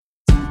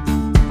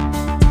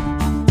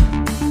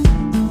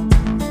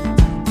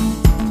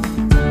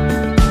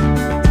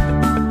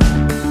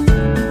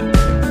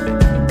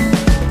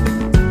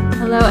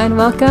and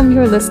welcome.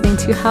 You're listening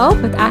to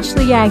Help with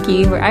Ashley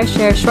Yagi, where I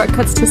share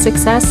shortcuts to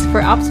success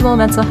for optimal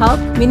mental health,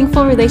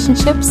 meaningful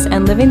relationships,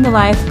 and living the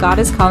life God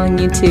is calling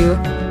you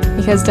to.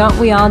 Because don't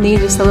we all need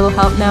just a little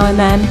help now and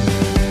then?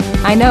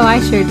 I know I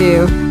sure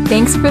do.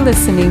 Thanks for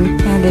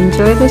listening and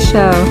enjoy the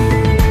show.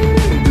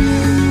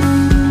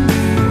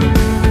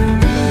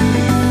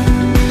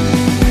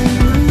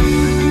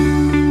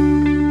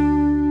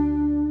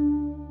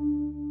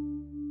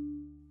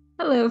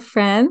 Hello,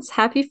 friends.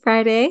 Happy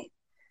Friday.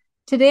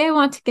 Today, I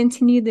want to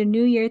continue the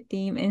New Year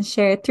theme and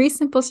share 3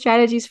 simple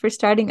strategies for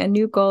starting a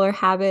new goal or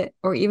habit,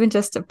 or even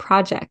just a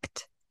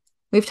project.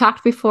 We've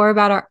talked before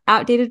about our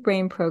outdated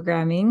brain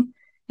programming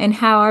and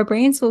how our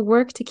brains will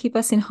work to keep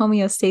us in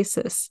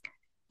homeostasis,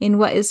 in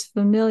what is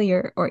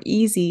familiar or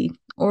easy,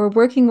 or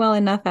working well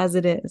enough as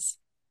it is.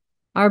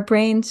 Our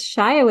brains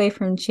shy away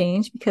from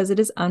change because it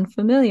is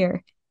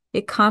unfamiliar.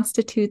 It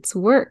constitutes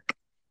work,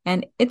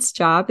 and its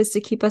job is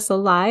to keep us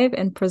alive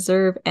and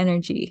preserve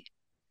energy.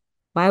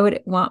 Why would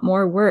it want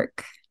more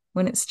work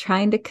when it's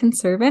trying to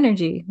conserve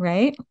energy,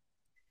 right?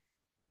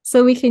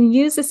 So we can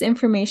use this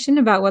information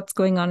about what's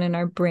going on in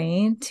our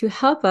brain to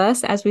help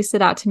us as we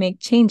set out to make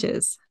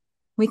changes.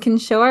 We can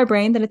show our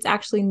brain that it's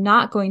actually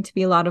not going to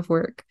be a lot of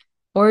work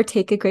or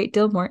take a great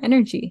deal more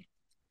energy.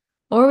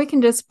 Or we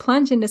can just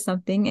plunge into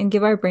something and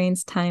give our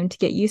brains time to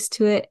get used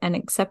to it and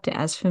accept it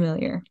as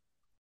familiar.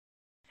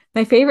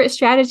 My favorite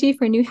strategy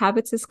for new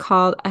habits is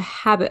called a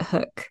habit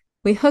hook.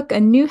 We hook a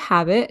new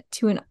habit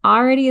to an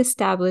already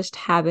established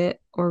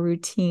habit or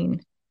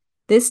routine.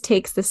 This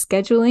takes the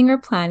scheduling or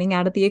planning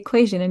out of the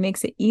equation and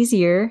makes it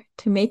easier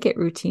to make it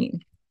routine.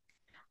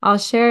 I'll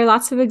share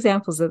lots of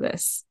examples of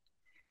this.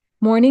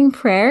 Morning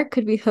prayer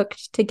could be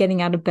hooked to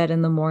getting out of bed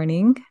in the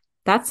morning.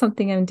 That's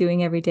something I'm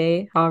doing every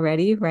day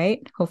already,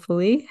 right?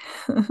 Hopefully.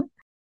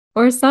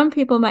 Or some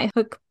people might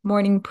hook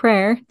morning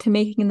prayer to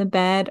making the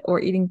bed or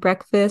eating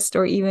breakfast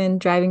or even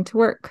driving to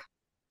work.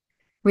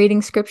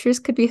 Reading scriptures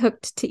could be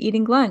hooked to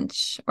eating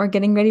lunch or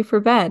getting ready for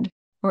bed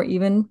or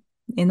even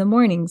in the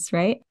mornings,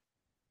 right?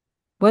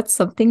 What's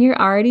something you're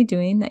already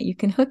doing that you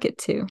can hook it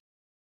to?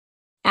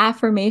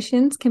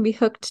 Affirmations can be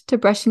hooked to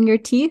brushing your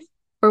teeth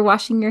or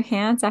washing your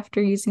hands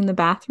after using the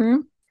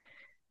bathroom.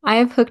 I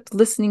have hooked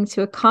listening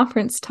to a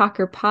conference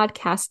talker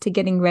podcast to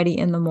getting ready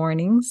in the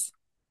mornings.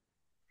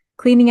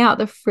 Cleaning out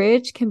the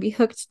fridge can be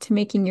hooked to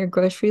making your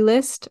grocery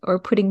list or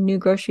putting new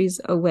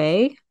groceries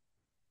away.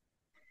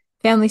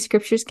 Family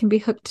scriptures can be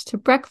hooked to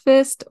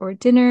breakfast or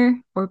dinner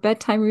or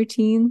bedtime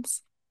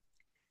routines.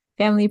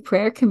 Family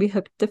prayer can be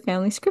hooked to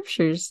family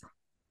scriptures.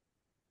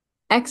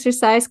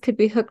 Exercise could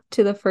be hooked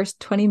to the first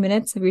 20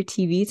 minutes of your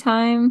TV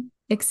time,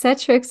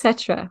 etc.,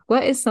 etc.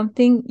 What is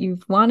something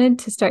you've wanted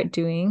to start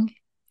doing,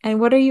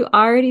 and what are you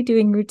already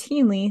doing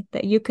routinely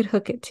that you could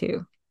hook it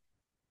to?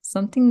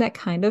 Something that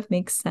kind of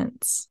makes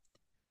sense.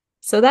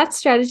 So that's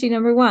strategy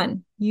number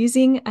 1,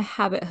 using a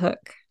habit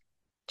hook.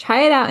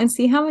 Try it out and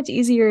see how much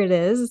easier it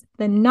is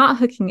than not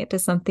hooking it to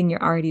something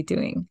you're already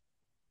doing.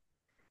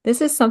 This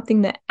is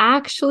something that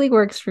actually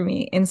works for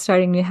me in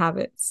starting new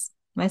habits.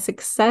 My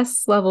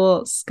success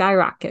level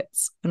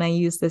skyrockets when I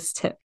use this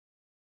tip.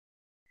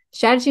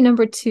 Strategy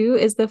number 2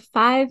 is the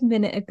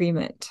 5-minute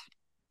agreement.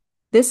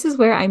 This is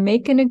where I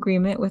make an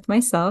agreement with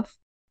myself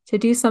to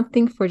do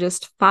something for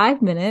just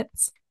 5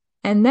 minutes,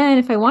 and then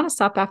if I want to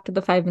stop after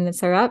the 5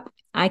 minutes are up,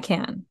 I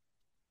can.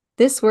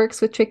 This works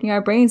with tricking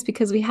our brains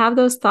because we have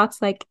those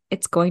thoughts like,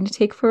 it's going to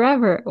take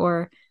forever,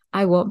 or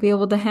I won't be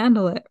able to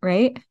handle it,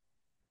 right?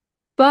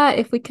 But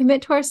if we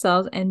commit to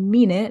ourselves and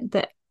mean it,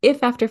 that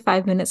if after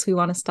 5 minutes we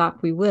want to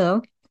stop, we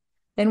will,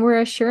 then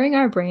we're assuring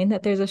our brain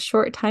that there's a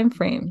short time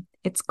frame.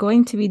 It's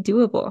going to be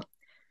doable.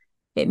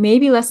 It may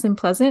be less than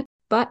pleasant,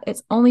 but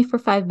it's only for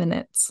 5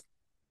 minutes.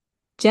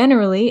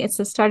 Generally, it's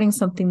the starting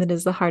something that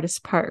is the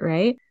hardest part,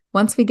 right?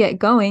 Once we get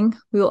going,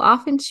 we will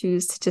often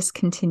choose to just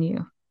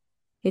continue.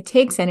 It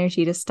takes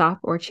energy to stop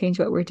or change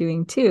what we're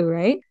doing too,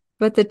 right?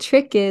 But the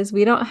trick is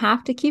we don't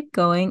have to keep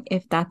going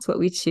if that's what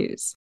we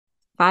choose.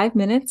 5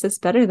 minutes is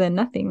better than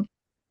nothing.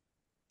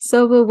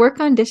 So we'll work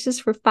on dishes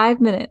for 5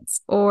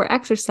 minutes, or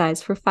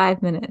exercise for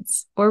 5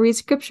 minutes, or read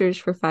scriptures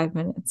for 5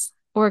 minutes,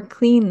 or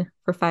clean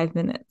for 5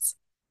 minutes.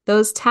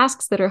 Those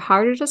tasks that are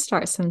harder to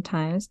start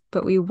sometimes,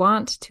 but we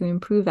want to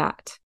improve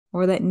at,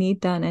 or that need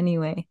done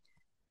anyway.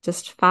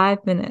 Just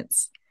 5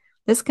 minutes.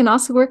 This can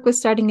also work with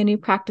starting a new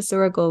practice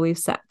or a goal we've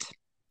set.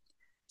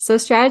 So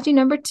strategy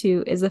number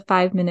 2 is a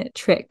 5-minute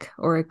trick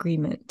or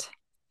agreement.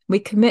 We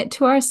commit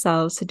to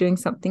ourselves to doing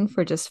something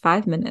for just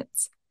 5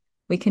 minutes.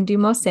 We can do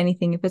most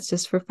anything if it's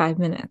just for 5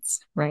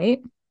 minutes,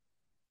 right?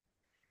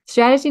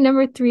 Strategy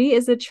number 3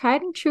 is a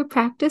tried and true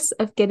practice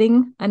of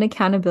getting an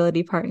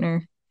accountability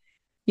partner.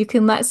 You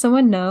can let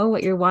someone know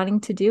what you're wanting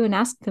to do and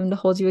ask them to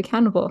hold you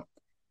accountable.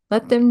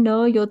 Let them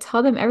know you'll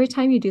tell them every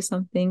time you do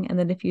something, and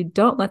that if you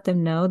don't let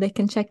them know, they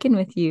can check in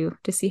with you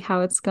to see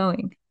how it's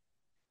going.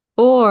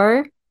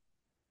 Or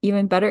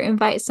even better,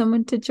 invite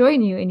someone to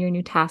join you in your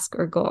new task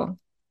or goal.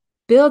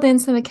 Build in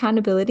some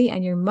accountability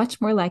and you're much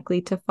more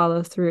likely to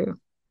follow through.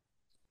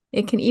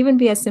 It can even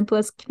be as simple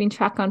as keeping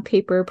track on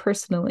paper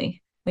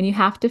personally. When you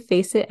have to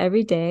face it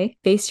every day,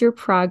 face your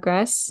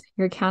progress,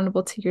 you're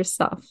accountable to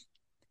yourself.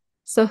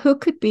 So who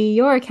could be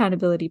your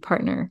accountability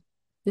partner?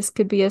 This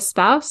could be a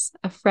spouse,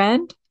 a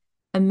friend,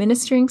 a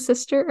ministering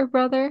sister or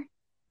brother,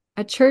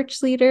 a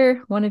church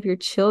leader, one of your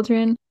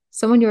children,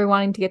 someone you're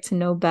wanting to get to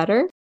know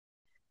better,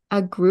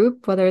 a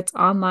group, whether it's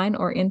online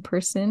or in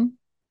person,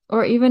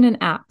 or even an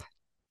app.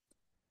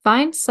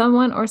 Find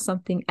someone or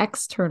something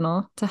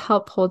external to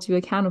help hold you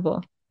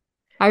accountable.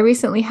 I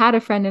recently had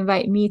a friend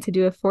invite me to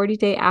do a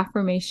 40-day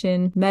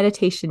affirmation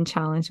meditation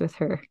challenge with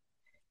her.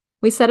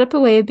 We set up a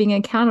way of being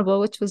accountable,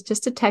 which was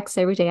just a text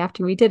every day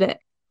after we did it.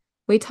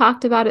 We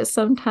talked about it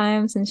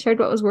sometimes and shared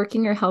what was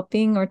working or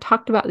helping, or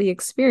talked about the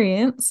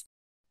experience,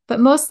 but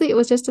mostly it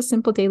was just a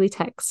simple daily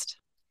text.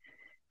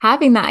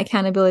 Having that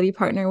accountability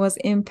partner was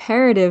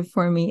imperative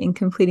for me in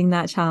completing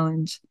that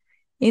challenge.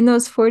 In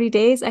those 40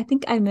 days, I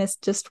think I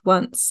missed just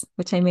once,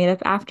 which I made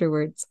up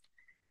afterwards.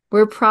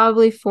 We're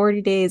probably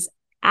 40 days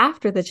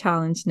after the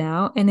challenge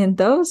now, and in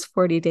those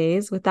 40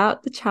 days,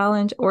 without the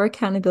challenge or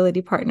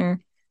accountability partner,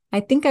 I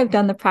think I've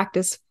done the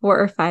practice 4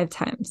 or 5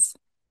 times.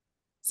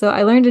 So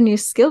I learned a new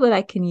skill that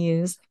I can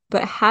use,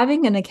 but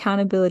having an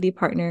accountability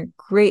partner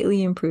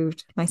greatly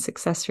improved my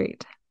success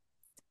rate.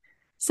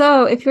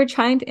 So if you're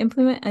trying to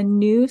implement a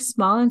new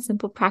small and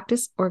simple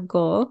practice or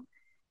goal,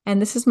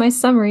 and this is my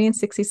summary in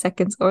 60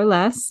 seconds or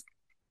less,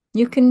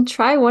 you can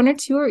try 1 or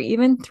 2 or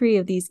even 3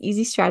 of these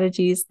easy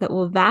strategies that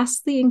will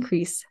vastly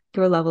increase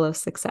your level of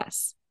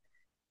success.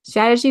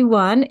 Strategy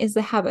 1 is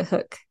the habit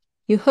hook.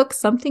 You hook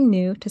something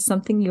new to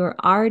something you are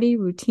already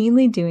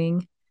routinely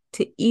doing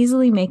to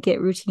easily make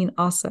it routine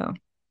also.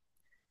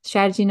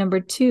 Strategy number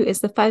 2 is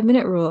the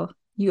 5-minute rule.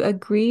 You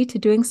agree to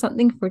doing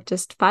something for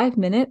just 5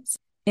 minutes,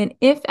 and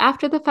if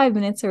after the 5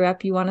 minutes are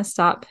up you want to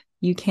stop,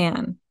 you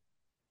can.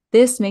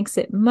 This makes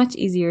it much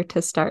easier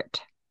to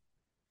start.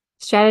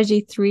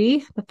 Strategy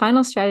 3, the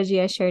final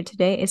strategy I shared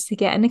today, is to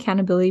get an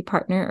accountability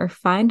partner or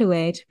find a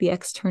way to be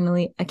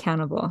externally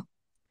accountable.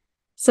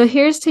 So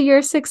here's to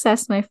your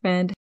success, my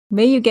friend.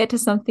 May you get to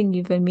something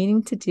you've been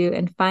meaning to do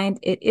and find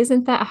it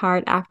isn't that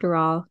hard after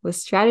all, with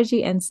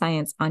strategy and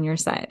science on your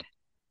side.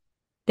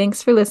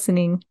 Thanks for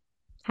listening.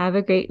 Have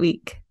a great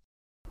week.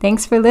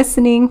 Thanks for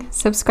listening.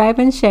 Subscribe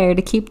and share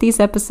to keep these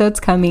episodes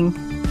coming.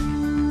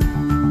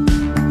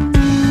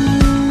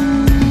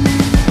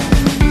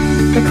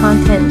 The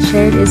content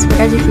shared is for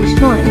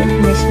educational and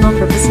informational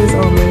purposes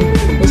only.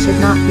 It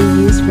should not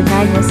be used for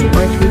diagnosing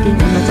or treating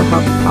a mental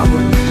health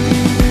problem.